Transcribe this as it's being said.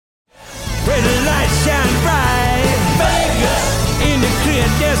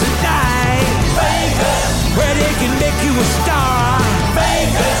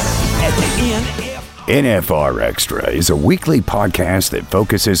NFR Extra is a weekly podcast that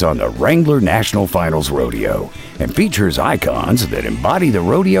focuses on the Wrangler National Finals Rodeo and features icons that embody the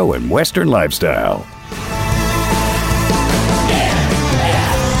rodeo and Western lifestyle.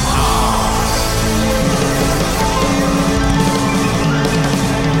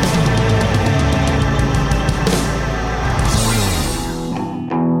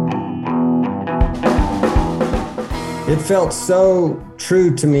 It felt so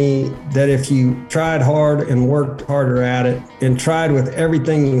true to me that if you tried hard and worked harder at it and tried with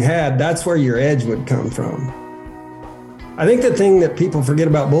everything you had, that's where your edge would come from. I think the thing that people forget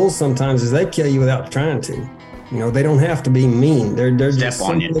about bulls sometimes is they kill you without trying to. You know, they don't have to be mean. They're just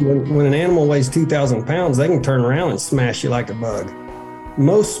simply, when an animal weighs 2,000 pounds, they can turn around and smash you like a bug.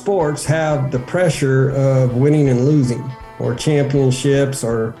 Most sports have the pressure of winning and losing, or championships,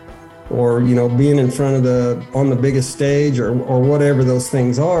 or you know, being in front of on the biggest stage, or whatever those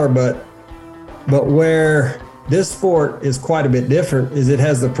things are. But where this sport is quite a bit different is it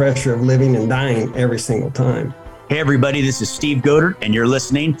has the pressure of living and dying every single time. Hey everybody, this is Steve Godert, and you're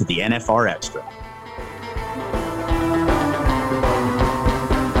listening to the NFR Extra.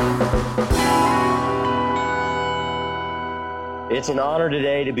 It's an honor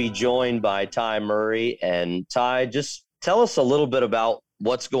today to be joined by Ty Murray. And Ty, just tell us a little bit about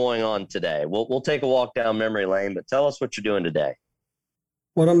what's going on today. We'll take a walk down memory lane, but tell us what you're doing today.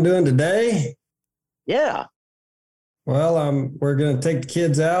 What I'm doing today? Yeah. Well, we're going to take the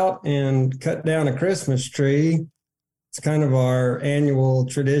kids out and cut down a Christmas tree. It's kind of our annual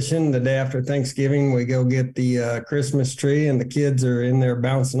tradition. The day after Thanksgiving, we go get the Christmas tree, and the kids are in there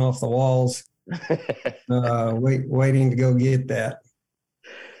bouncing off the walls, waiting to go get that.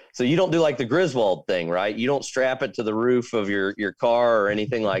 So you don't do like the Griswold thing, right? You don't strap it to the roof of your car or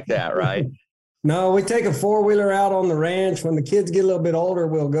anything like that, right? No, we take a four-wheeler out on the ranch. When the kids get a little bit older,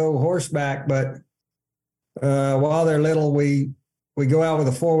 we'll go horseback. But while they're little, we go out with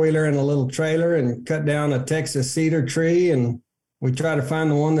a four-wheeler and a little trailer and cut down a Texas cedar tree. And we try to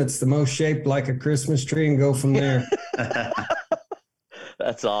find the one that's the most shaped like a Christmas tree and go from there.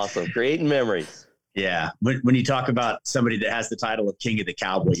 That's awesome. Creating memories. Yeah. When you talk about somebody that has the title of King of the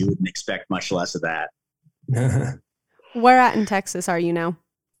Cowboy, you wouldn't expect much less of that. Where at in Texas are you now?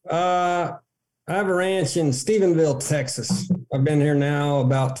 I have a ranch in Stephenville, Texas. I've been here now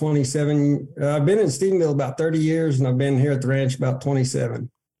about 27. I've been in Stephenville about 30 years, and I've been here at the ranch about 27.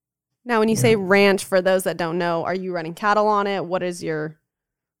 Now, when you say ranch, for those that don't know, are you running cattle on it? What is your...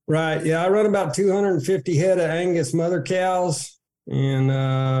 Right. Yeah, I run about 250 head of Angus mother cows. And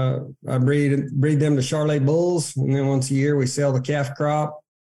I breed them to Charolais bulls, and then once a year we sell the calf crop.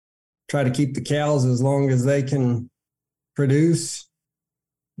 Try to keep the cows as long as they can produce,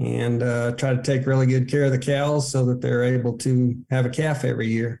 and try to take really good care of the cows so that they're able to have a calf every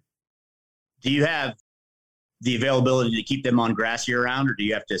year. Do you have the availability to keep them on grass year round, or do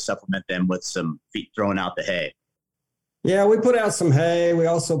you have to supplement them with some feed throwing out the hay? Yeah, we put out some hay. We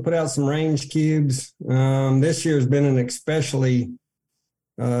also put out some range cubes. This year has been an especially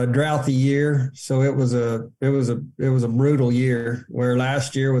drouthy year, so it was a brutal year. Where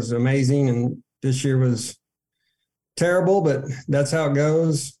last year was amazing and this year was terrible, but that's how it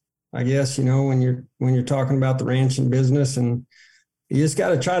goes, I guess. You know, when you're talking about the ranching business, and you just got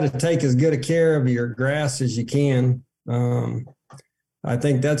to try to take as good a care of your grass as you can. I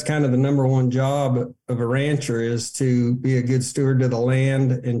think that's kind of the number one job of a rancher, is to be a good steward to the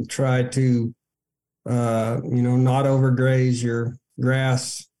land and try to, not overgraze your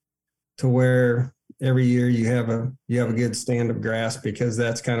grass to where every year you have a good stand of grass, because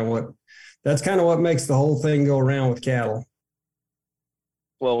that's kind of what makes the whole thing go around with cattle.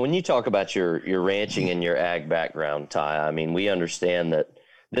 Well, when you talk about your ranching and your ag background, Ty, I mean, we understand that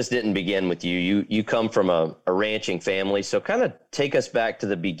this didn't begin with you. You come from a ranching family. So kind of take us back to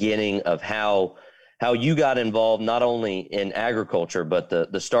the beginning of how you got involved, not only in agriculture, but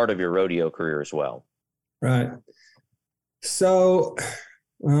the start of your rodeo career as well. Right. So,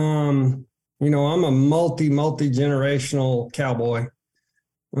 I'm a multi-generational cowboy.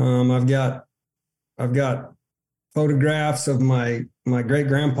 I've got photographs of my great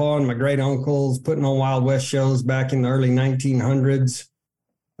grandpa and my great uncles putting on Wild West shows back in the early 1900s.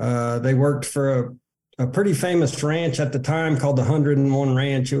 They worked for a pretty famous ranch at the time called the 101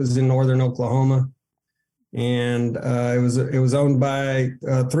 Ranch. It was in northern Oklahoma, and it was owned by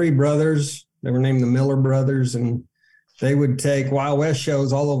three brothers. They were named the Miller Brothers, and they would take Wild West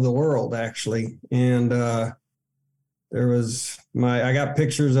shows all over the world, actually. And I got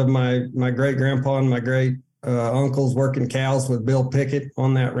pictures of my great grandpa and my great uncles working cows with Bill Pickett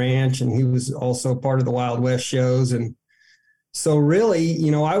on that ranch, and he was also part of the Wild West shows. And so really,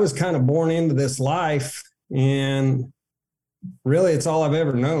 you know, I was kind of born into this life, and really it's all I've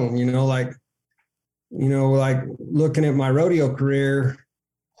ever known, you know, like looking at my rodeo career,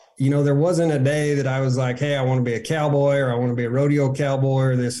 you know, there wasn't a day that I was like, hey, I want to be a cowboy, or I want to be a rodeo cowboy,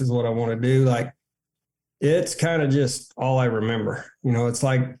 or this is what I want to do. Like, it's kind of just all I remember. You know, it's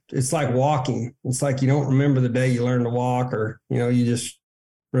like walking. It's like you don't remember the day you learned to walk, or, you know, you just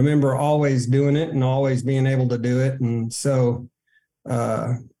remember always doing it and always being able to do it. And so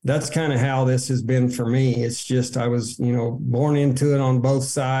that's kind of how this has been for me. It's just, I was, you know, born into it on both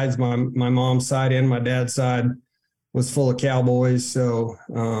sides. My mom's side and my dad's side was full of cowboys. So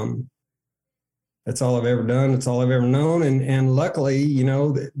that's all I've ever done. It's all I've ever known. And luckily, you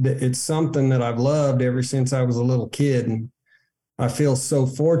know, it's something that I've loved ever since I was a little kid. And I feel so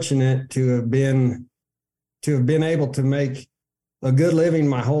fortunate to have been able to make a good living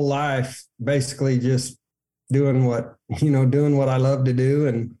my whole life, basically just doing what I love to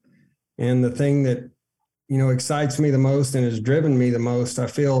do. And the thing that, you know, excites me the most and has driven me the most, I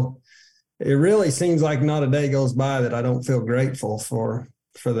feel it really seems like not a day goes by that I don't feel grateful for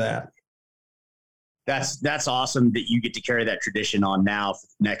that. That's awesome that you get to carry that tradition on now for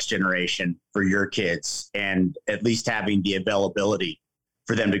the next generation, for your kids, and at least having the availability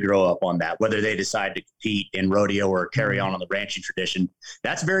for them to grow up on that, whether they decide to compete in rodeo or carry on the ranching tradition.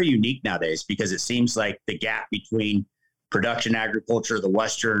 That's very unique nowadays, because it seems like the gap between production agriculture, the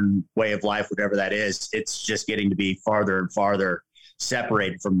Western way of life, whatever that is, it's just getting to be farther and farther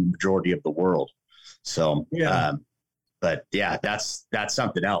separated from the majority of the world. So, but yeah, that's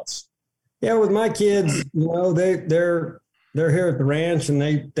something else. Yeah. With my kids, you know, they're here at the ranch, and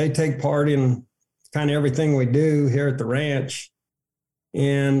they take part in kind of everything we do here at the ranch.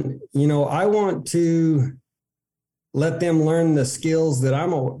 And, you know, I want to let them learn the skills that I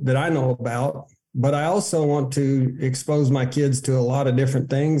know about, but I also want to expose my kids to a lot of different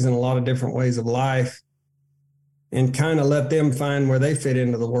things and a lot of different ways of life, and kind of let them find where they fit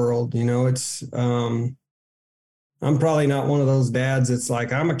into the world. You know, it's, I'm probably not one of those dads that's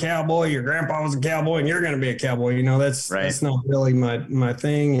like, I'm a cowboy, your grandpa was a cowboy, and you're going to be a cowboy. You know, that's not really my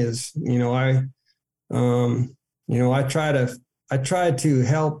thing. Is, you know, I try to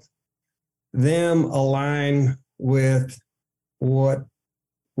help them align with what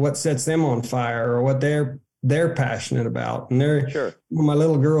sets them on fire, or what they're passionate about. And Sure. My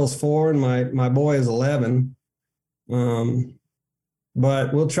little girl's 4 and my boy is 11.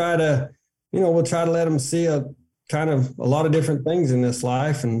 But we'll try to let them see a lot of different things in this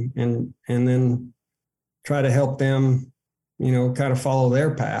life, and then try to help them, you know, kind of follow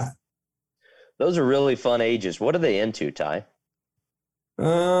their path. Those are really fun ages. What are they into, Ty?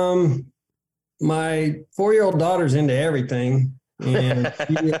 My 4-year-old daughter's into everything, and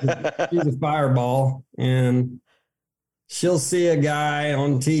she's a fireball, and she'll see a guy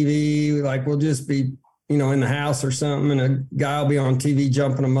on TV, like we'll just be, you know, in the house or something, and a guy will be on TV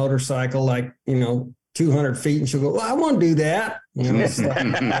jumping a motorcycle, like, you know, 200 feet, and she'll go, well, I want to do that. You know,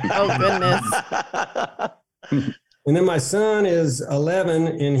 Oh, goodness. And then my son is 11,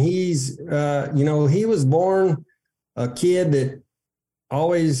 and he's, you know, he was born a kid that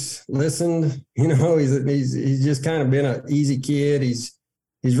always listened. You know, he's just kind of been an easy kid. He's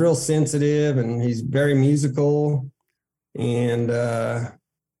real sensitive, and he's very musical. And,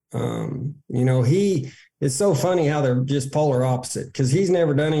 you know, it's so funny how they're just polar opposite, because he's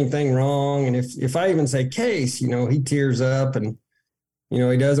never done anything wrong. And if I even say Case, you know, he tears up, and, you know,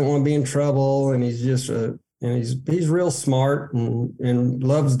 he doesn't want to be in trouble. And he's just he's real smart and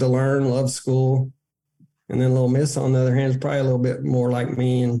loves to learn, loves school. And then little Miss, on the other hand, is probably a little bit more like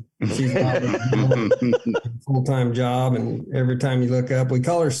me, and she's got a full-time job. And every time you look up, we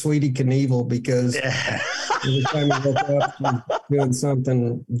call her Sweetie Knievel, because every time you look up, she's doing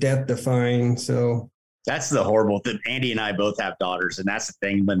something death-defying. So that's the horrible thing. Andy and I both have daughters, and that's the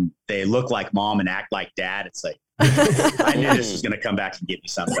thing. When they look like mom and act like dad, it's like, I knew this was going to come back and get me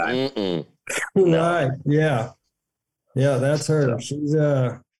sometime. Right. Yeah. Yeah, that's her. She's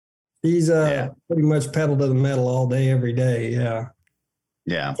pretty much pedal to the metal all day, every day. Yeah.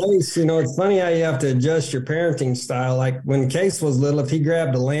 Yeah. Case, you know, it's funny how you have to adjust your parenting style. Like when Case was little, if he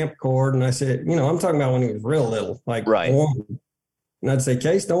grabbed a lamp cord, and I said, you know, I'm talking about when he was real little, like right. 1. And I'd say,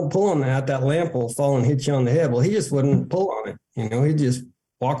 Case, don't pull on that. That lamp will fall and hit you on the head. Well, he just wouldn't pull on it. You know, he'd just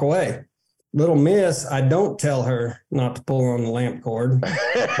walk away. Little Miss, I don't tell her not to pull on the lamp cord. I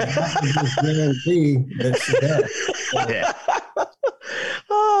just guarantee that she does. So, Yeah.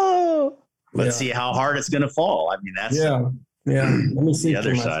 Oh, Let's see how hard it's going to fall. I mean, that's yeah. Let me see the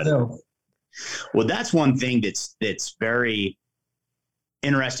other side. myself. Well, that's one thing that's very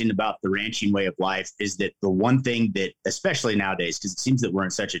interesting about the ranching way of life is that the one thing that, especially nowadays, because it seems that we're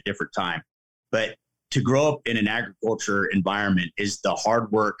in such a different time, but to grow up in an agriculture environment is the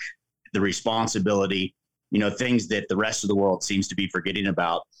hard work, the responsibility, things that the rest of the world seems to be forgetting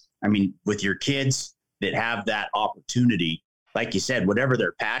about. I mean, with your kids that have that opportunity, like you said, whatever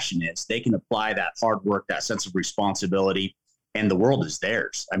their passion is, they can apply that hard work, that sense of responsibility, and the world is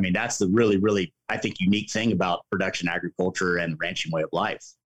theirs. I mean, that's the really, really, I think, unique thing about production agriculture and the ranching way of life.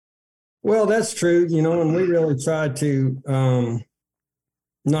 Well, that's true, and we really try to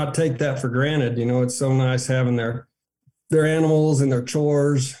not take that for granted. It's so nice having their animals and their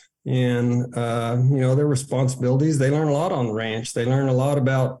chores and, their responsibilities. They learn a lot on the ranch. They learn a lot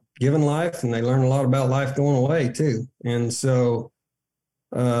about giving life, and they learn a lot about life going away too. And so,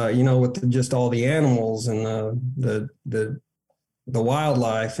 with just all the animals and the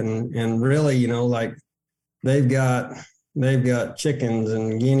wildlife and really, like they've got chickens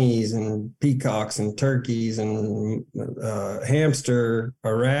and guineas and peacocks and turkeys and hamster,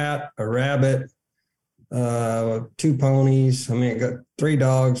 a rat, a rabbit, 2 ponies. I mean, got 3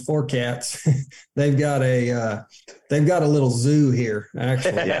 dogs, 4 cats. They've got a little zoo here,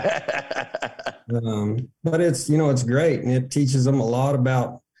 actually. But it's, it's great. And it teaches them a lot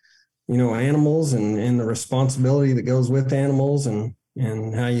about, animals and the responsibility that goes with animals and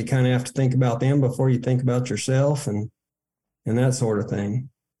how you kind of have to think about them before you think about yourself and that sort of thing.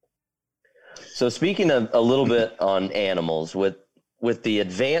 So speaking of a little bit on animals, with the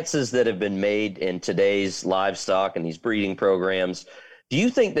advances that have been made in today's livestock and these breeding programs, do you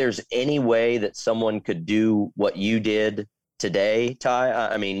think there's any way that someone could do what you did today, Ty?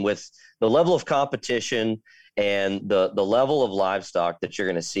 I mean, with the level of competition and the level of livestock that you're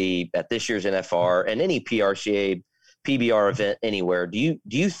going to see at this year's NFR and any PRCA, PBR event anywhere, do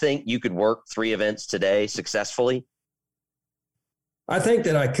you think you could work 3 events today successfully? I think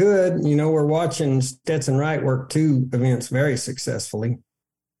that I could. We're watching Stetson Wright work 2 events very successfully.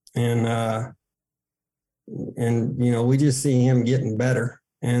 And we just see him getting better.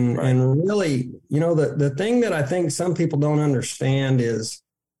 And Right. And really, the thing that I think some people don't understand is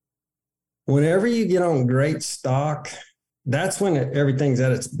whenever you get on great stock, that's when everything's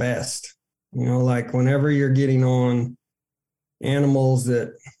at its best. Like whenever you're getting on animals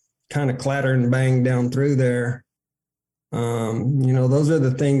that kind of clatter and bang down through there, those are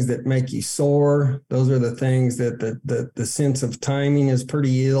the things that make you sore. Those are the things that the sense of timing is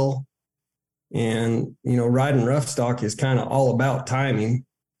pretty ill. And, riding rough stock is kind of all about timing.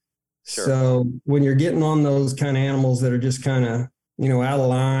 Sure. So when you're getting on those kind of animals that are just kind of, out of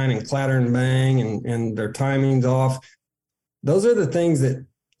line and clatter and bang and their timing's off, those are the things that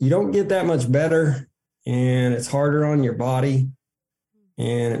you don't get that much better, and it's harder on your body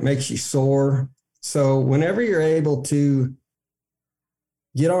and it makes you sore. So whenever you're able to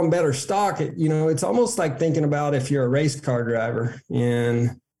get on better stock, it's almost like thinking about if you're a race car driver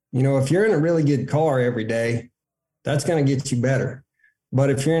and, if you're in a really good car every day, that's going to get you better. But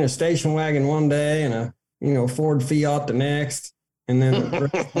if you're in a station wagon one day and a, Ford Fiat the next, and then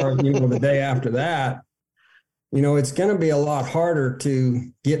the day after that, it's going to be a lot harder to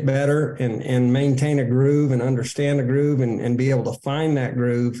get better and maintain a groove and understand a groove and be able to find that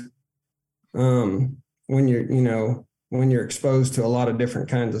groove when you're exposed to a lot of different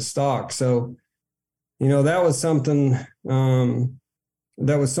kinds of stock. So, that was something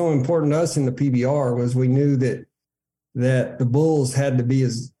that was so important to us in the PBR was we knew that the bulls had to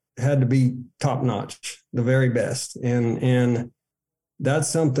be top notch, the very best. And that's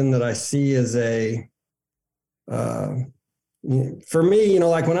something that I see as for me,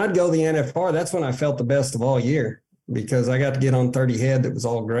 like when I'd go to the NFR, that's when I felt the best of all year because I got to get on 30 head that was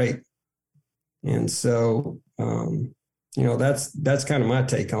all great. And so, that's kind of my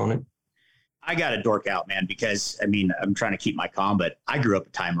take on it. I got to dork out, man, because I'm trying to keep my calm, but I grew up a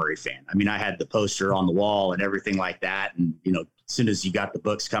Ty Murray fan. I had the poster on the wall and everything like that. And, as soon as you got the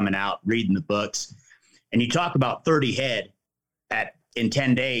books coming out, reading the books, and you talk about 30 head in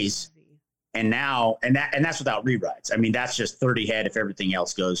 10 days. And now, and that's without rerides. That's just 30 head if everything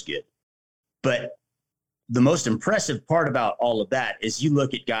else goes good. But the most impressive part about all of that is you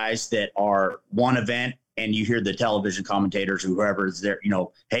look at guys that are one event and you hear the television commentators or whoever is there,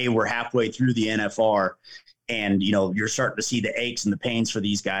 hey, we're halfway through the NFR and, you're starting to see the aches and the pains for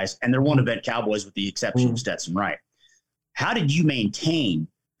these guys. And they're one event cowboys with the exception of Stetson Wright. How did you maintain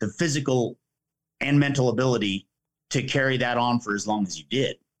the physical and mental ability to carry that on for as long as you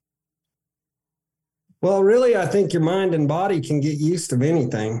did? Well, really, I think your mind and body can get used to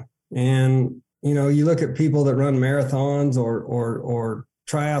anything. And, you look at people that run marathons or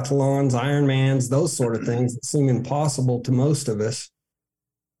triathlons, Ironmans, those sort of things that seem impossible to most of us.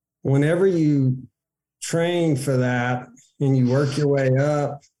 whenever you train for that and you work your way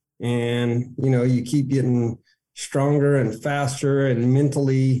up and, you know, you keep getting stronger and faster and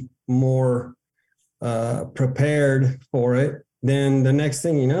mentally more prepared for it, then the next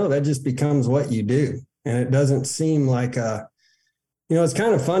thing you know, that just becomes what you do. And it doesn't seem like it's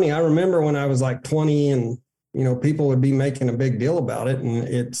kind of funny. I remember when I was like 20 and, you know, people would be making a big deal about it. And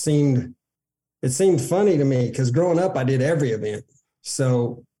it seemed funny to me because growing up, I did every event.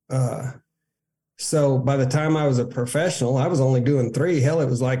 So by the time I was a professional, I was only doing 3. Hell, it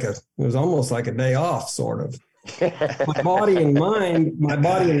was almost like a day off, sort of. My body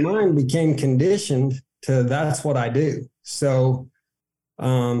and mind became conditioned to that's what I do. So,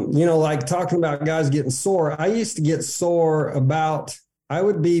 like talking about guys getting sore, I used to get sore I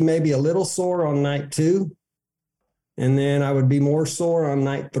would be maybe a little sore on night 2. And then I would be more sore on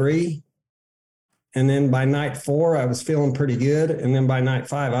night 3. And then by night 4, I was feeling pretty good. And then by night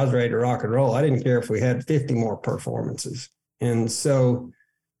 5, I was ready to rock and roll. I didn't care if we had 50 more performances. And so,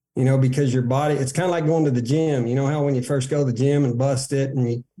 you know, because your body, it's kind of like going to the gym. You know how when you first go to the gym and bust it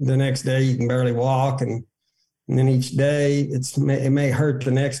and the next day you can barely walk. And then each day it may hurt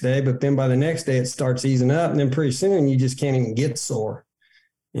the next day, but then by the next day it starts easing up. And then pretty soon you just can't even get sore.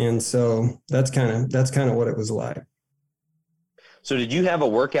 And so that's kind of what it was like. So did you have a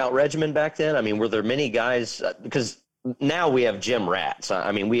workout regimen back then? I mean, were there many guys, because now we have gym rats.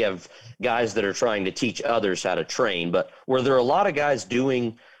 I mean, we have guys that are trying to teach others how to train, but were there a lot of guys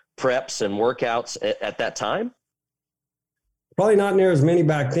doing preps and workouts at that time? Probably not near as many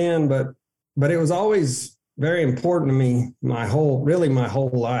back then, but it was always very important to me my whole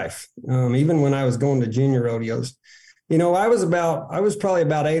life. Even when I was going to junior rodeos, you know, I was probably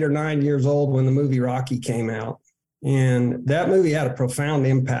about 8 or 9 years old when the movie Rocky came out. And that movie had a profound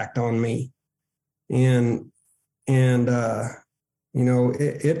impact on me. And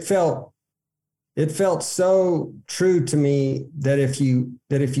it felt so true to me that if you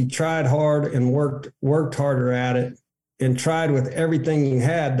tried hard and worked harder at it and tried with everything you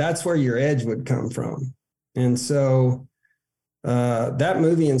had, that's where your edge would come from. And so that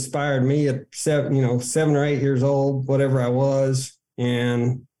movie inspired me at 7 or 8 years old, whatever I was.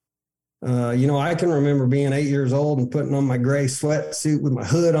 And I can remember being 8 years old and putting on my gray sweatsuit with my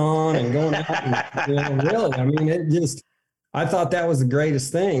hood on and going out and, really, I mean, I thought that was the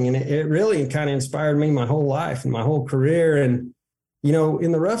greatest thing. And it really kind of inspired me my whole life and my whole career. And, you know,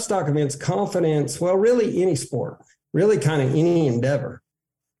 in the rough stock events, confidence, well, really any sport, really kind of any endeavor,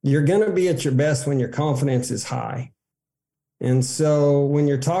 you're going to be at your best when your confidence is high. And so when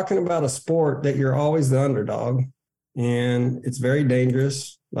you're talking about a sport that you're always the underdog and it's very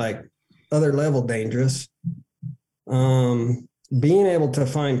dangerous, like other level dangerous, being able to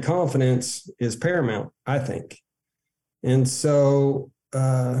find confidence is paramount, I think. And so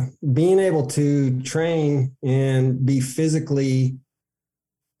being able to train and be physically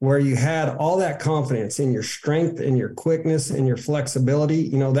where you had all that confidence in your strength and your quickness and your flexibility,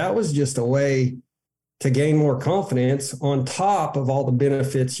 you know, that was just a way to gain more confidence on top of all the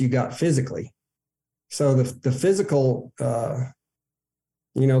benefits you got physically. So the physical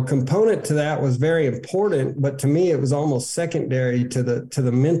component to that was very important, but to me it was almost secondary to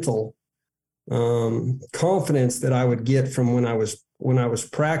the mental confidence that I would get from when I was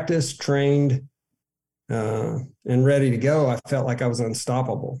practiced, trained, and ready to go. I felt like I was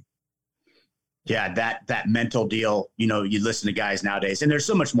unstoppable. Yeah, that mental deal, you know, you listen to guys nowadays, and there's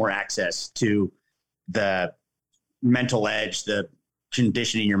so much more access to the mental edge, the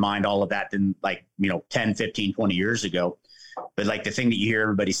conditioning your mind, all of that than 10, 15, 20 years ago. But like the thing that you hear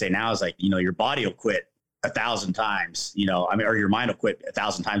everybody say now is your body will quit 1,000 times, or your mind will quit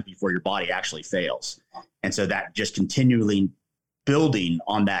 1,000 times before your body actually fails. And so that just continually building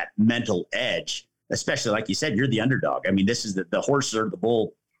on that mental edge, especially like you said, you're the underdog. I mean, this is the horse or the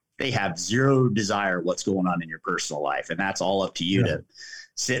bull. They have zero desire what's going on in your personal life. And that's all up to you to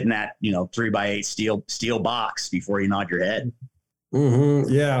sit in that, 3x8 steel box before you nod your head. Mm-hmm.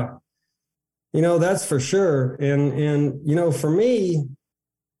 Yeah. That's for sure. And for me,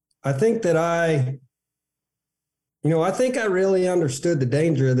 I think that I really understood the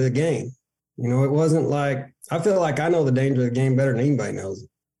danger of the game. It wasn't like, I feel like I know the danger of the game better than anybody knows it.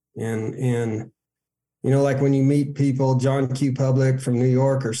 And like when you meet people, John Q. Public from New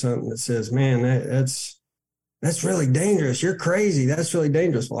York or something that says, man, that's really dangerous. You're crazy. That's really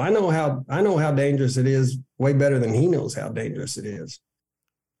dangerous. Well, I know how dangerous it is way better than he knows how dangerous it is.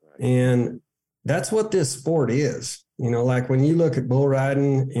 And that's what this sport is. Like when you look at bull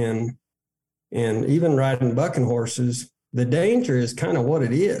riding and even riding bucking horses, the danger is kind of what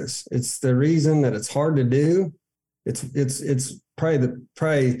it is. It's the reason that it's hard to do. It's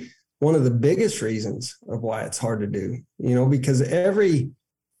probably one of the biggest reasons of why it's hard to do, because every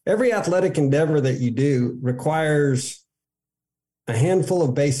athletic endeavor that you do requires a handful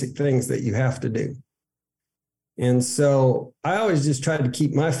of basic things that you have to do. And so I always just tried to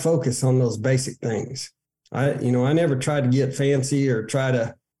keep my focus on those basic things. I never tried to get fancy or try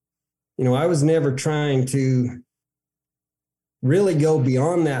to, I was never trying to really go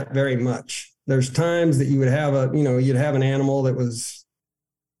beyond that very much. There's times that you would have you'd have an animal that was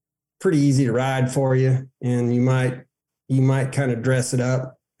pretty easy to ride for you, and you might kind of dress it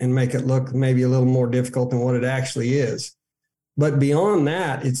up and make it look maybe a little more difficult than what it actually is. But beyond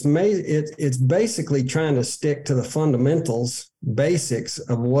that, it's basically trying to stick to the fundamentals, basics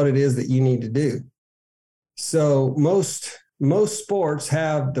of what it is that you need to do. So most sports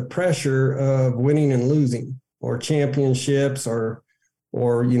have the pressure of winning and losing, or championships, or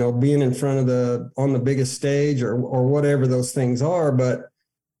being in front of on the biggest stage, or whatever those things are. But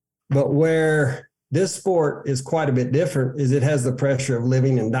where this sport is quite a bit different is it has the pressure of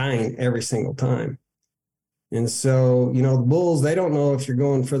living and dying every single time. And so, the bulls, they don't know if you're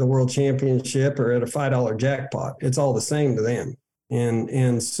going for the world championship or at a $5 jackpot. It's all the same to them.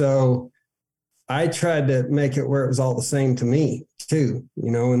 And so I tried to make it where it was all the same to me too,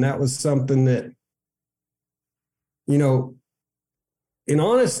 and that was something that, in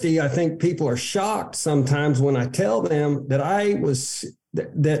honesty, I think people are shocked sometimes when I tell them that I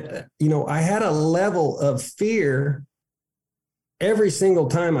had a level of fear every single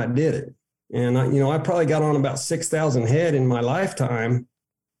time I did it. And I probably got on about 6,000 head in my lifetime.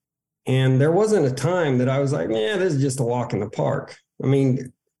 And there wasn't a time that I was like, this is just a walk in the park. I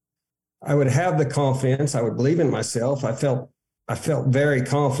mean, I would have the confidence. I would believe in myself. I felt very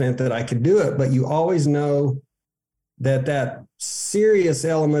confident that I could do it. But you always know that serious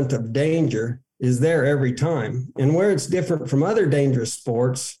element of danger is there every time. And where it's different from other dangerous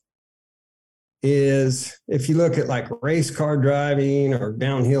sports is if you look at like race car driving or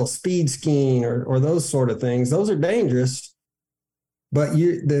downhill speed skiing or those sort of things, those are dangerous, but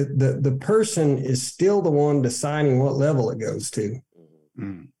the person is still the one deciding what level it goes to.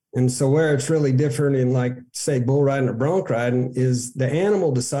 Mm. And so where it's really different in, like, say, bull riding or bronc riding, is the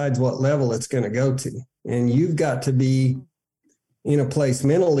animal decides what level it's going to go to. And you've got to be in a place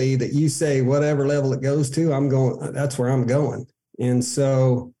mentally that you say, whatever level it goes to, that's where I'm going. And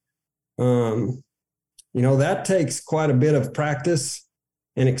so, that takes quite a bit of practice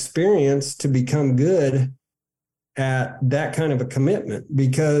and experience to become good at that kind of a commitment,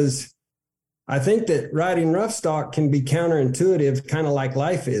 because I think that riding rough stock can be counterintuitive, kind of like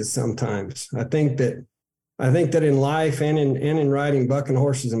life is sometimes. I think that in life and in riding bucking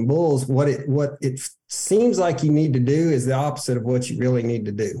horses and bulls, what it seems like you need to do is the opposite of what you really need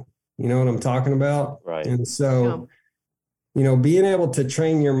to do. You know what I'm talking about? Right. And so, being able to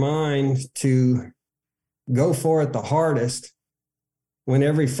train your mind to go for it the hardest when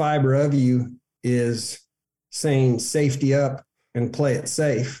every fiber of you is saying safety up and play it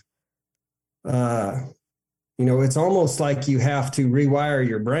safe. It's almost like you have to rewire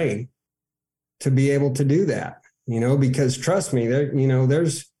your brain to be able to do that, because trust me,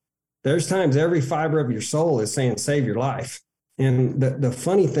 there's times every fiber of your soul is saying, save your life. And the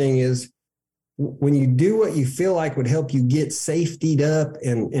funny thing is, when you do what you feel like would help you get safetied up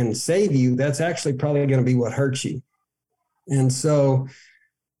and save you, that's actually probably going to be what hurts you. And so,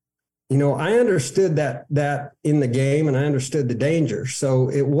 I understood that in the game, and I understood the danger. So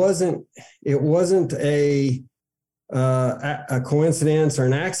it wasn't a coincidence or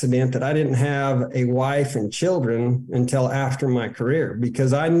an accident that I didn't have a wife and children until after my career,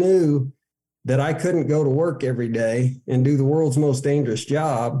 because I knew that I couldn't go to work every day and do the world's most dangerous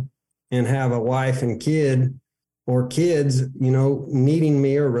job and have a wife and kid or kids, needing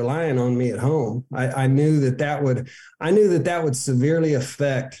me or relying on me at home. I knew that would severely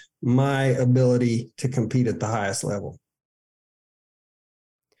affect my ability to compete at the highest level.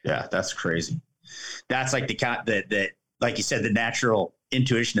 Yeah, that's crazy. That's like like you said, the natural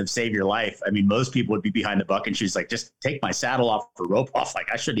intuition of save your life. I mean, most people would be behind the buck and shoes, like, just take my saddle off or rope off. Like,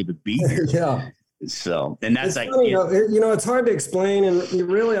 I shouldn't even be here. Yeah. So, and that's it's funny, it's hard to explain. And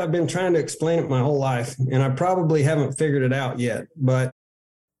really, I've been trying to explain it my whole life, and I probably haven't figured it out yet. But,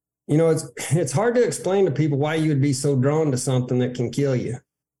 it's hard to explain to people why you would be so drawn to something that can kill you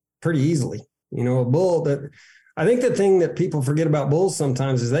pretty easily. A bull I think the thing that people forget about bulls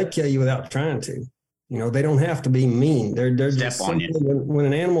sometimes is they kill you without trying to. They don't have to be mean. They're just simply, when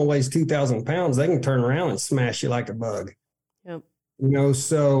an animal weighs 2,000 pounds, they can turn around and smash you like a bug. Yep.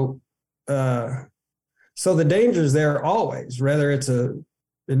 So the danger's there always, whether it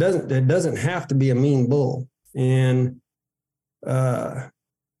doesn't have to be a mean bull. And,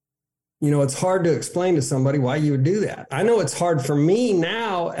 it's hard to explain to somebody why you would do that. I know it's hard for me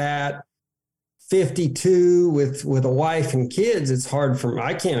now at 52 with a wife and kids. It's hard for me.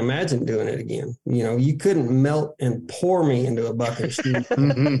 I can't imagine doing it again. You couldn't melt and pour me into a bucket of shoes.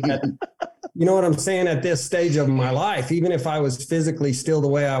 You know what I'm saying? At this stage of my life, even if I was physically still the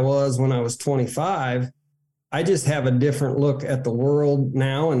way I was when I was 25, I just have a different look at the world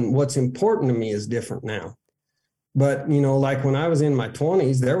now, and what's important to me is different now. But, like when I was in my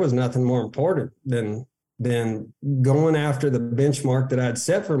 20s, there was nothing more important than going after the benchmark that I'd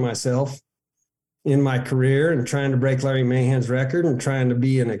set for myself in my career and trying to break Larry Mahan's record and trying to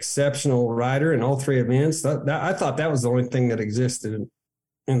be an exceptional rider in all three events. I thought that was the only thing that existed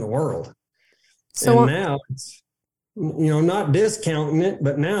in the world. So now it's, not discounting it,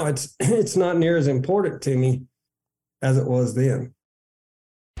 but now it's not near as important to me as it was then.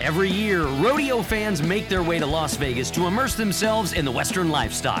 Every year, rodeo fans make their way to Las Vegas to immerse themselves in the Western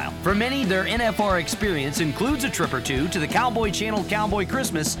lifestyle. For many, their NFR experience includes a trip or two to the Cowboy Channel Cowboy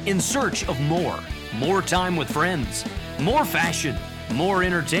Christmas in search of more. More time with friends, more fashion, more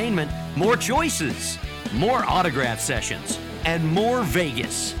entertainment, more choices, more autograph sessions, and more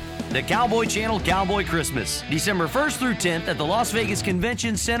Vegas. The Cowboy Channel Cowboy Christmas, December 1st through 10th at the Las Vegas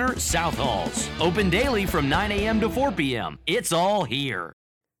Convention Center, South Halls. Open daily from 9 a.m. to 4 p.m. It's all here.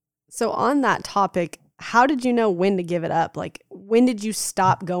 So on that topic, how did you know when to give it up? Like, when did you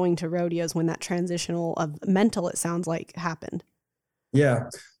stop going to rodeos when that transitional of mental, it sounds like, happened? Yeah.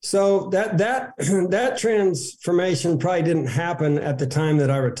 So that transformation probably didn't happen at the time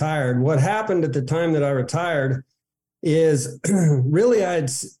that I retired. What happened at the time that I retired is really I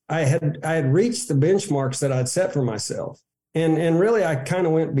had reached the benchmarks that I'd set for myself. And really I kind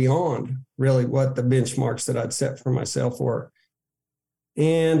of went beyond really what the benchmarks that I'd set for myself were.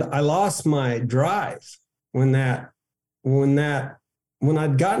 And I lost my drive when I'd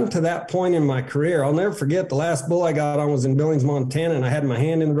gotten to that point in my career. I'll never forget the last bull I got on was in Billings, Montana, and I had my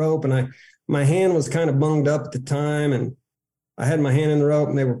hand in the rope, and my hand was kind of bunged up at the time, and I had my hand in the rope,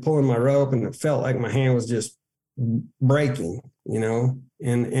 and they were pulling my rope, and it felt like my hand was just breaking, and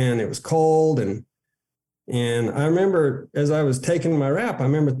it was cold, and I remember as I was taking my wrap, I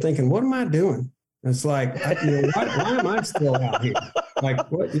remember thinking, what am I doing? It's like, why am I still out here? Like,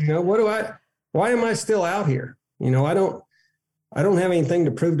 why am I still out here? I don't have anything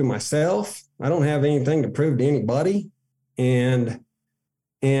to prove to myself. I don't have anything to prove to anybody. And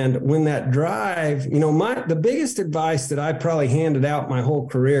when that drive, the biggest advice that I probably handed out my whole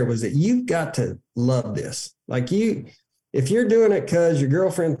career was that you've got to love this. Like if you're doing it because your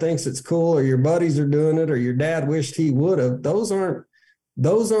girlfriend thinks it's cool, or your buddies are doing it, or your dad wished he would have, those aren't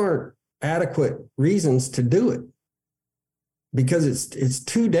adequate reasons to do it, because it's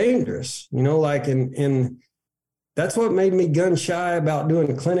too dangerous, and that's what made me gun shy about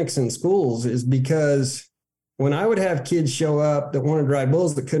doing clinics in schools, is because when I would have kids show up that wanted to ride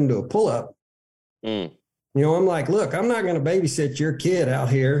bulls that couldn't do a pull-up, I'm like, look, I'm not going to babysit your kid out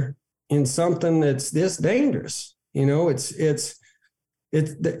here in something that's this dangerous. It's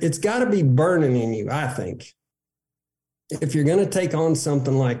got to be burning in you, I think. If you're going to take on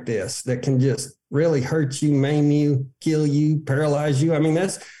something like this that can just really hurt you, maim you, kill you, paralyze you. I mean,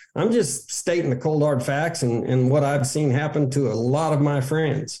 I'm just stating the cold hard facts and what I've seen happen to a lot of my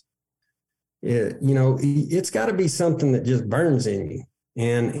friends. It's got to be something that just burns in you.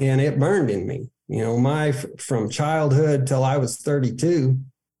 And it burned in me, from childhood till I was 32,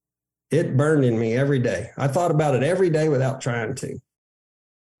 it burned in me every day. I thought about it every day without trying to.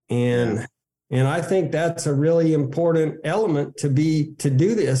 And I think that's a really important element to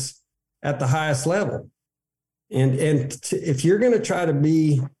do this at the highest level. And if you're going to try to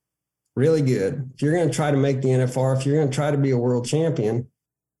be really good, if you're going to try to make the NFR, if you're going to try to be a world champion,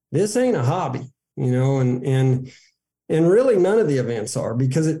 this ain't a hobby, and really none of the events are,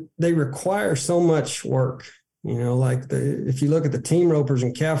 because they require so much work. If you look at the team ropers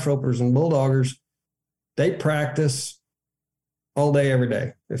and calf ropers and bulldoggers, they practice all day, every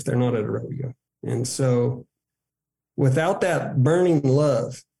day, if they're not at a rodeo. And so without that burning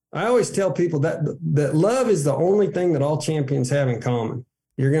love, I always tell people that love is the only thing that all champions have in common.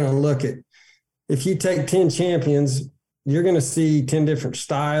 You're going to look at, if you take 10 champions, you're going to see 10 different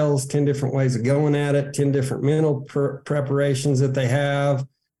styles, 10 different ways of going at it, 10 different mental preparations that they have,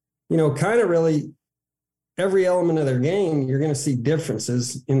 kind of really every element of their game. You're going to see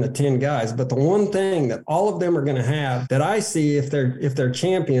differences in the 10 guys. But the one thing that all of them are going to have that I see if they're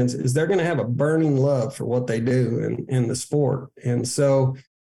champions is they're going to have a burning love for what they do in the sport. And so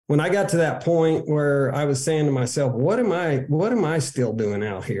when I got to that point where I was saying to myself, what am I still doing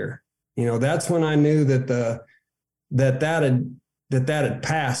out here? That's when I knew that had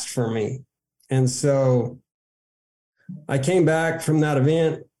passed for me. And so I came back from that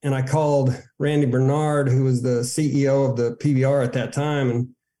event and I called Randy Bernard, who was the CEO of the PBR at that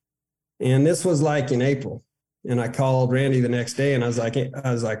time. And this was like in April. And I called Randy the next day and I was like,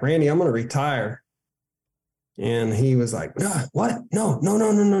 Randy, I'm going to retire. And he was like, no, what? No.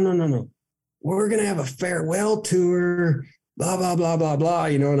 We're going to have a farewell tour, blah, blah, blah, blah, blah.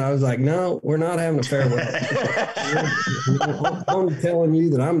 And I was like, no, we're not having a farewell. I'm telling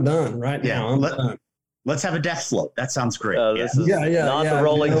you that I'm done right now. I'm done. Let's have a death float. That sounds great. This is not the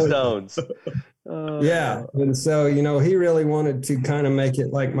Rolling Stones. Yeah. And so, he really wanted to kind of make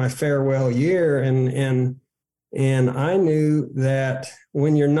it like my farewell year. And I knew that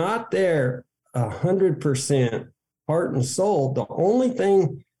when you're not there 100% heart and soul, the only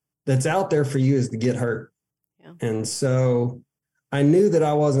thing that's out there for you is to get hurt. Yeah. And so I knew that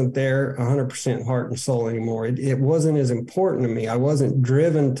I wasn't there 100% heart and soul anymore. It wasn't as important to me. I wasn't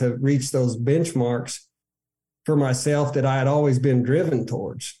driven to reach those benchmarks for myself that I had always been driven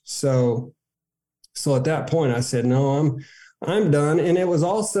towards. So at that point I said, no, I'm done. And it was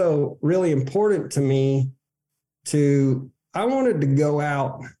also really important to me I wanted to go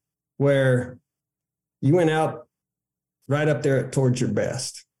out where you went out right up there towards your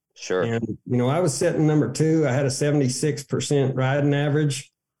best. Sure. And, I was sitting number 2. I had a 76% riding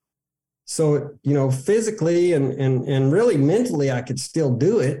average. So, physically and really mentally, I could still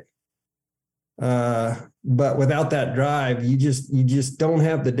do it. But without that drive, you just don't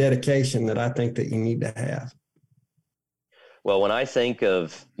have the dedication that I think that you need to have. Well, when I think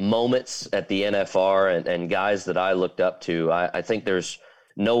of moments at the NFR and guys that I looked up to, I think there's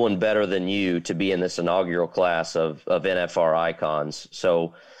no one better than you to be in this inaugural class of NFR icons.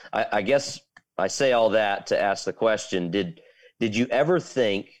 So I guess I say all that to ask the question, did you ever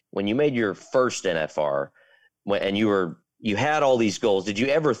think when you made your first NFR and you had all these goals, did you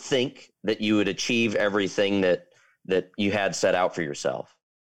ever think that you would achieve everything that you had set out for yourself?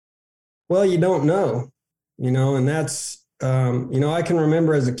 Well, you don't know, and that's, I can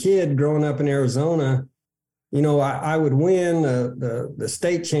remember as a kid growing up in Arizona, I would win the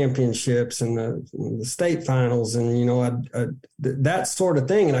state championships and the state finals and, that sort of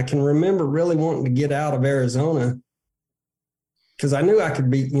thing. And I can remember really wanting to get out of Arizona because I knew I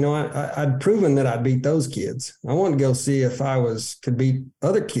could beat, I'd proven that I'd beat those kids. I wanted to go see if I could beat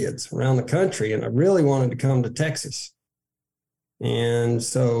other kids around the country. And I really wanted to come to Texas. And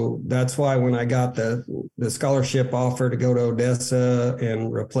so that's why when I got the scholarship offer to go to Odessa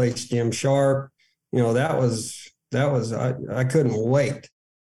and replace Jim Sharp, that was I couldn't wait.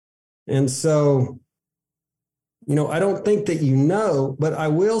 And so, I don't think that but I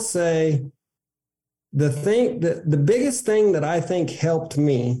will say the biggest thing that I think helped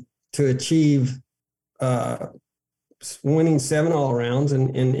me to achieve winning 7 all-arounds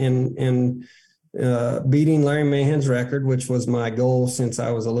and beating Larry Mahan's record, which was my goal since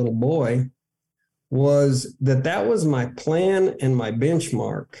I was a little boy, was that was my plan and my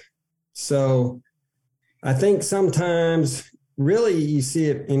benchmark. So I think sometimes really you see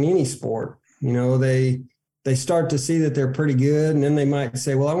it in any sport, they start to see that they're pretty good. And then they might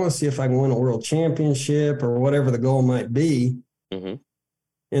say, well, I want to see if I can win a world championship or whatever the goal might be. Mm-hmm.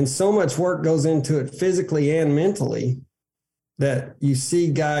 And so much work goes into it physically and mentally that you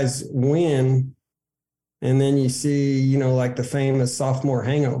see guys win. And then you see, like the famous sophomore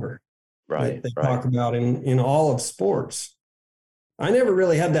hangover that they talk about in all of sports. I never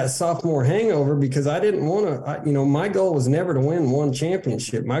really had that sophomore hangover because I didn't want to, my goal was never to win one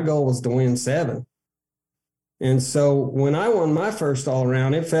championship. My goal was to win 7. And so when I won my first all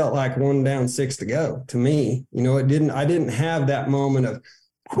around, it felt like 1 down, 6 to go to me. I didn't have that moment of,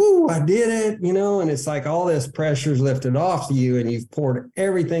 whoo, I did it, and it's like all this pressure's lifted off you and you've poured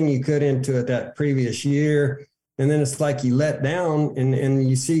everything you could into it that previous year. And then it's like you let down and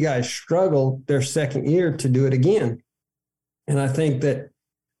you see guys struggle their second year to do it again. And I think that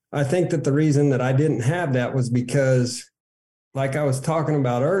the reason that I didn't have that was because, like I was talking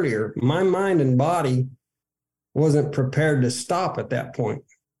about earlier, my mind and body wasn't prepared to stop at that point.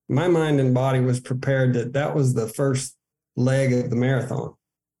 My mind and body was prepared that was the first leg of the marathon.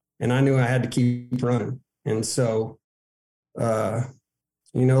 And I knew I had to keep running. And so, the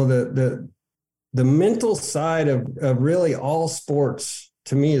mental side of really all sports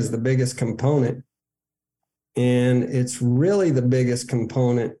to me is the biggest component. And it's really the biggest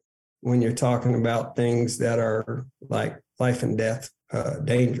component when you're talking about things that are like life and death,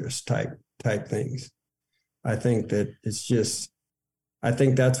 dangerous type things. I think that I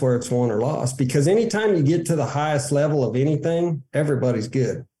think that's where it's won or lost, because anytime you get to the highest level of anything, everybody's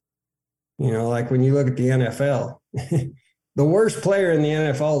good. You know, like when you look at the NFL, the worst player in the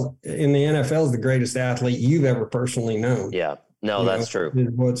NFL is the greatest athlete you've ever personally known. Yeah, no, that's true.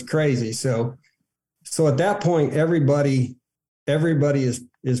 What's crazy. So at that point, everybody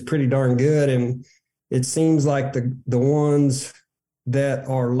is pretty darn good. And it seems like the ones that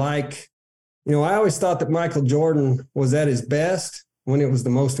are like, you know, I always thought that Michael Jordan was at his best when it was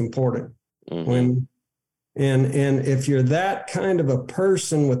the most important. And if you're that kind of a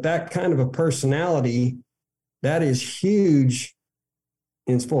person with that kind of a personality, that is huge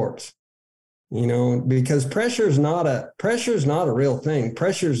in sports, you know, because pressure is not a real thing.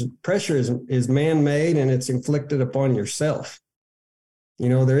 Pressure is man-made, and it's inflicted upon yourself. You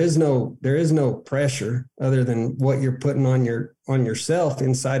know, there is no pressure other than what you're putting on yourself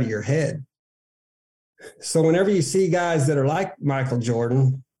inside of your head. So whenever you see guys that are like Michael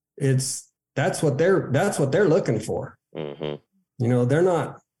Jordan, that's what they're looking for. You know, they're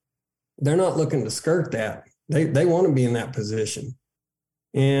not looking to skirt that. They want to be in that position.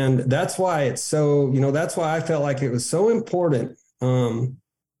 And that's why it's so, you know, that's why I felt like it was so important. You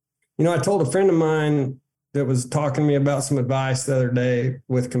know, I told a friend of mine that was talking to me about some advice the other day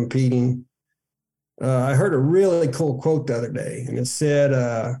with competing. I heard a really cool quote the other day, and it said,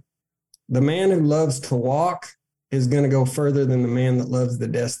 the man who loves to walk is going to go further than the man that loves the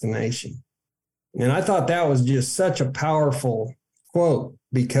destination. And I thought that was just such a powerful quote,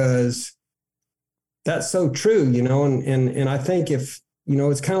 because that's so true, you know, and I think if, you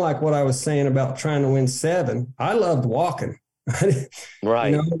know, it's kind of like what I was saying about trying to win 7. I loved walking.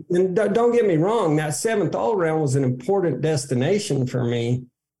 Right. You know, and don't get me wrong, that 7th all-around was an important destination for me,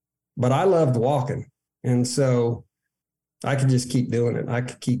 but I loved walking. And so I could just keep doing it. I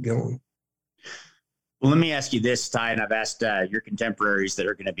could keep going. Well, let me ask you this, Ty, and I've asked your contemporaries that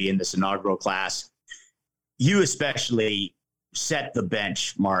are going to be in this inaugural class. You especially set the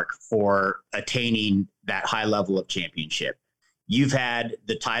benchmark for attaining that high level of championship. You've had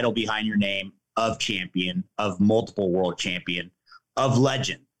the title behind your name of champion, of multiple world champion, of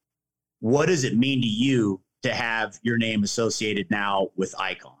legend. What does it mean to you to have your name associated now with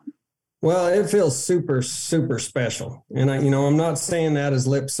Icon? Well, it feels super, super special. And I'm not saying that as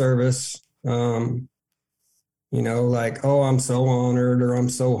lip service. You know, like, oh, I'm so honored or I'm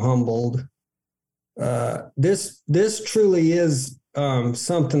so humbled. This truly is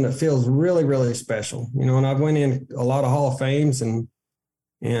something that feels really, really special. You know, and I've went in a lot of Hall of Fames and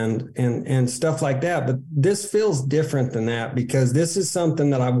stuff like that, but this feels different than that, because this is something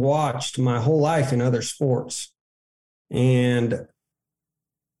that I've watched my whole life in other sports. And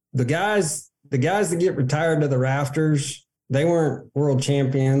the guys that get retired to the rafters, they weren't world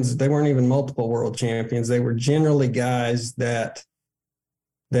champions. They weren't even multiple world champions. They were generally guys that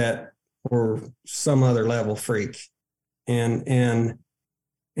were some other level freak. And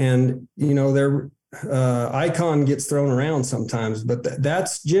you know, their icon gets thrown around sometimes, but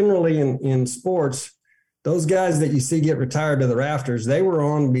that's generally in sports. Those guys that you see get retired to the rafters, they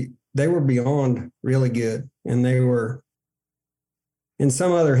were beyond really good, and they were in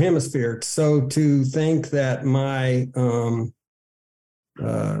some other hemisphere. So to think that my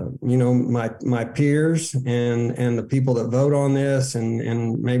peers and the people that vote on this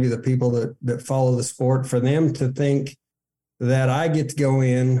and maybe the people that follow the sport, for them to think that I get to go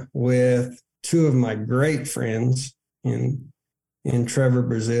in with 2 of my great friends in Trevor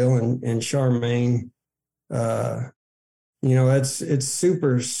Brazile and Charmaine, you know, it's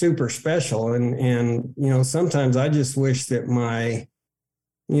super, super special. And, you know, sometimes I just wish that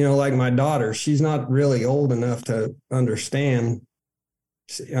like my daughter, she's not really old enough to understand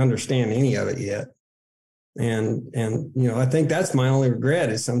any of it yet. And, you know, I think that's my only regret,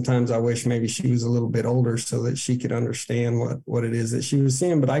 is sometimes I wish maybe she was a little bit older so that she could understand what it is that she was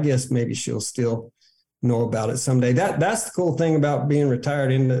seeing, but I guess maybe she'll still know about it someday. That's the cool thing about being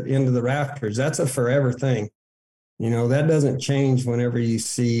retired into the rafters. That's a forever thing. You know, that doesn't change whenever you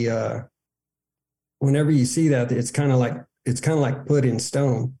see that. It's kind of like put in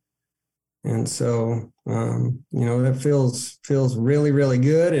stone. And so, you know, that feels really, really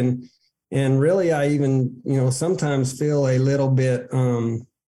good. And really, I even, you know, sometimes feel a little bit,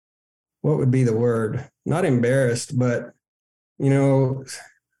 what would be the word? Not embarrassed, but, you know,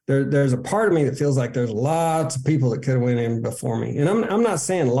 there's a part of me that feels like there's lots of people that could have went in before me. And I'm not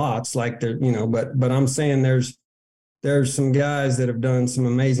saying lots, like there, you know, but I'm saying there's some guys that have done some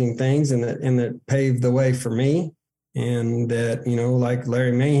amazing things and that paved the way for me. And that, you know, like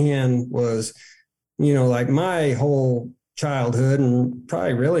Larry Mahan was, you know, like my whole childhood and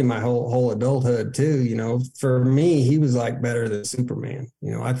probably really my whole adulthood too. You know, for me, he was like better than Superman.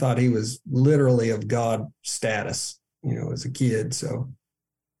 You know, I thought he was literally of God status, you know, as a kid. So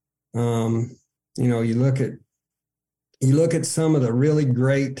You know, you look at some of the really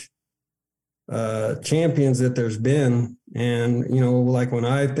great champions that there's been, and you know, like when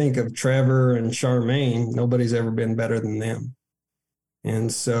I think of Trevor and Charmaine, nobody's ever been better than them,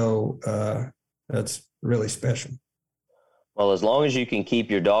 and so that's really special. Well, as long as you can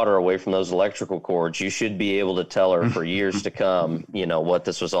keep your daughter away from those electrical cords, you should be able to tell her for years to come, you know, what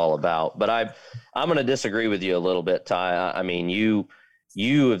this was all about. But I'm going to disagree with you a little bit, Ty. I mean, you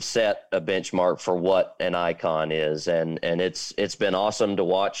have set a benchmark for what an icon is, and it's been awesome to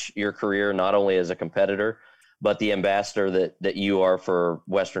watch your career, not only as a competitor, but the ambassador that you are for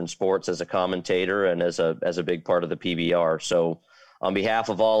Western sports as a commentator and as a big part of the PBR. So on behalf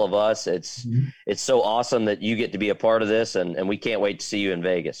of all of us, it's so awesome that you get to be a part of this, and we can't wait to see you in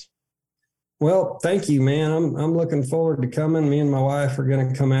Vegas. Well, thank you, man. I'm looking forward to coming. Me and my wife are going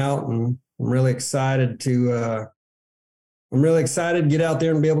to come out, and I'm really excited to get out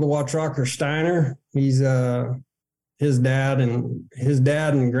there and be able to watch Rocker Steiner. He's his dad and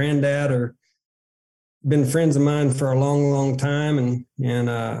granddad are been friends of mine for a long, long time,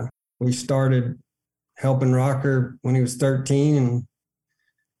 and we started helping Rocker when he was 13,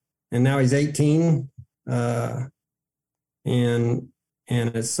 and now he's 18, and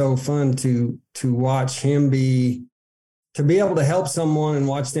it's so fun to watch him be able to help someone and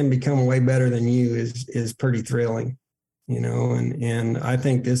watch them become way better than you is pretty thrilling, you know. And I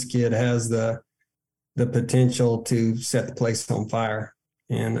think this kid has the potential to set the place on fire,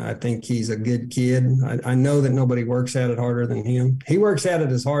 and I think he's a good kid. I know that nobody works at it harder than him. He works at it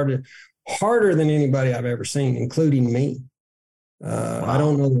as harder than anybody I've ever seen, including me. Wow. I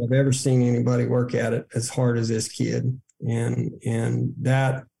don't know that I've ever seen anybody work at it as hard as this kid. And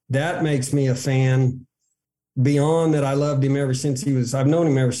that makes me a fan beyond that. I loved him I've known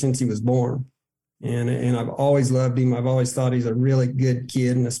him ever since he was born. And I've always loved him. I've always thought he's a really good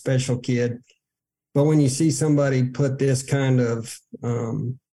kid and a special kid. But when you see somebody put this kind of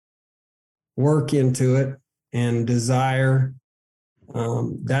work into it and desire,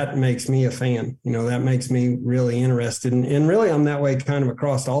 that makes me a fan. You know, that makes me really interested. And really, I'm that way kind of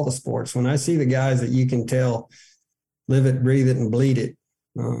across all the sports. When I see the guys that you can tell live it, breathe it, and bleed it,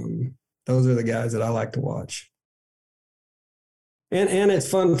 those are the guys that I like to watch. And it's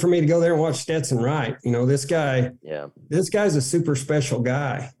fun for me to go there and watch Stetson Wright. You know, this guy's a super special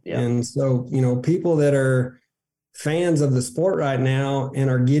guy. Yeah. And so, you know, people that are fans of the sport right now and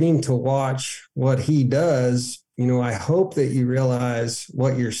are getting to watch what he does, you know, I hope that you realize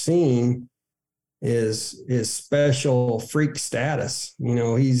what you're seeing is special freak status. You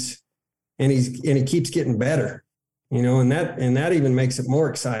know, he keeps getting better, you know, and that even makes it more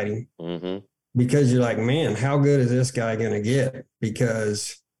exciting. Mm-hmm. Because you're like, man, how good is this guy going to get?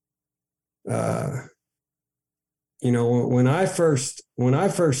 Because, you know, when I first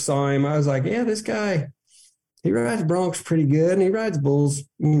saw him, I was like, yeah, this guy, he rides Broncs pretty good, and he rides Bulls,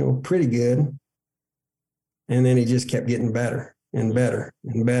 you know, pretty good. And then he just kept getting better and better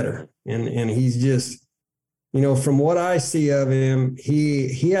and better. And he's just, you know, from what I see of him,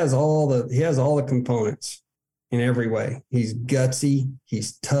 he has all the components in every way. He's gutsy,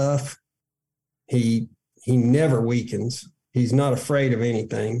 he's tough. He never weakens. He's not afraid of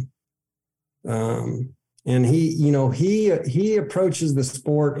anything. And he approaches the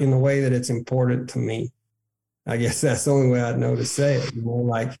sport in the way that it's important to me. I guess that's the only way I'd know to say it. You know,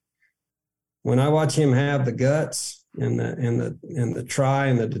 like when I watch him have the guts and the try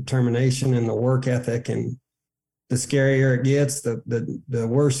and the determination and the work ethic, and the scarier it gets, the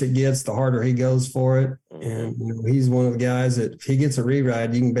worse it gets, the harder he goes for it. And you know, he's one of the guys that if he gets a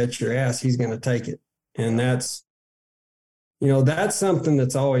re-ride, you can bet your ass he's going to take it. And that's something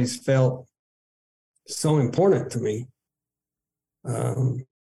that's always felt so important to me.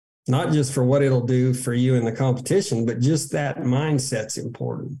 Not just for what it'll do for you in the competition, but just that mindset's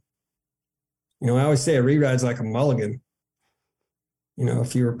important. You know, I always say a re-ride's like a mulligan. You know,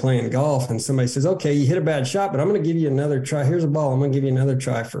 if you were playing golf and somebody says, okay, you hit a bad shot, but I'm going to give you another try. Here's a ball. I'm going to give you another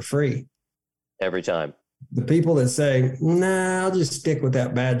try for free. Every time. The people that say, nah, I'll just stick with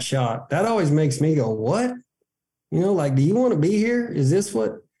that bad shot. That always makes me go, what? You know, like, do you want to be here? Is this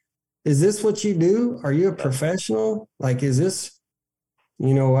what you do? Are you a professional? Like, is this,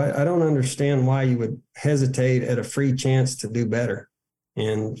 you know, I don't understand why you would hesitate at a free chance to do better.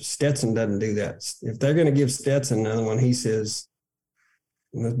 And Stetson doesn't do that. If they're going to give Stetson another one, he says,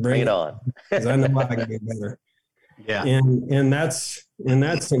 let's bring it on, because I know I can get better. Yeah. And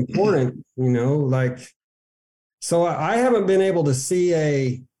that's important, you know, like, so I haven't been able to see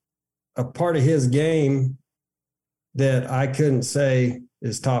a part of his game that I couldn't say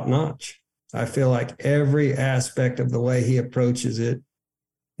is top notch. I feel like every aspect of the way he approaches it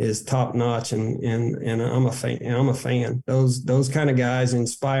is top notch, and I'm a fan. Those kind of guys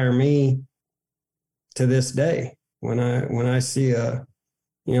inspire me to this day. When I see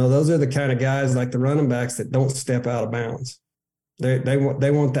those are the kind of guys like the running backs that don't step out of bounds. They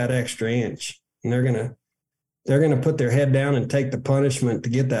want that extra inch, and they're gonna put their head down and take the punishment to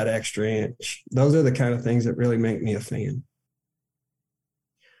get that extra inch. Those are the kind of things that really make me a fan.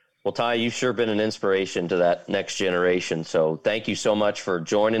 Well, Ty, you've sure been an inspiration to that next generation. So thank you so much for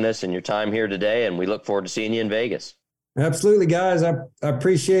joining us and your time here today, and we look forward to seeing you in Vegas. Absolutely, guys. I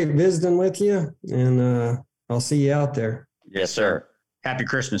appreciate visiting with you, and I'll see you out there. Yes, sir. Happy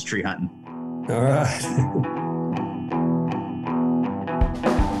Christmas tree hunting. All right.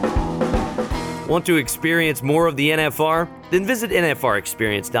 Want to experience more of the NFR? Then visit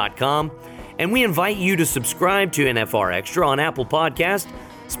NFRexperience.com, and we invite you to subscribe to NFR Extra on Apple Podcast,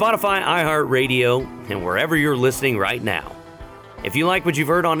 Spotify, iHeartRadio, and wherever you're listening right now. If you like what you've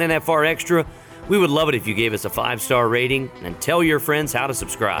heard on NFR Extra, we would love it if you gave us a 5-star rating and tell your friends how to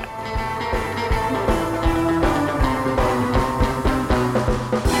subscribe.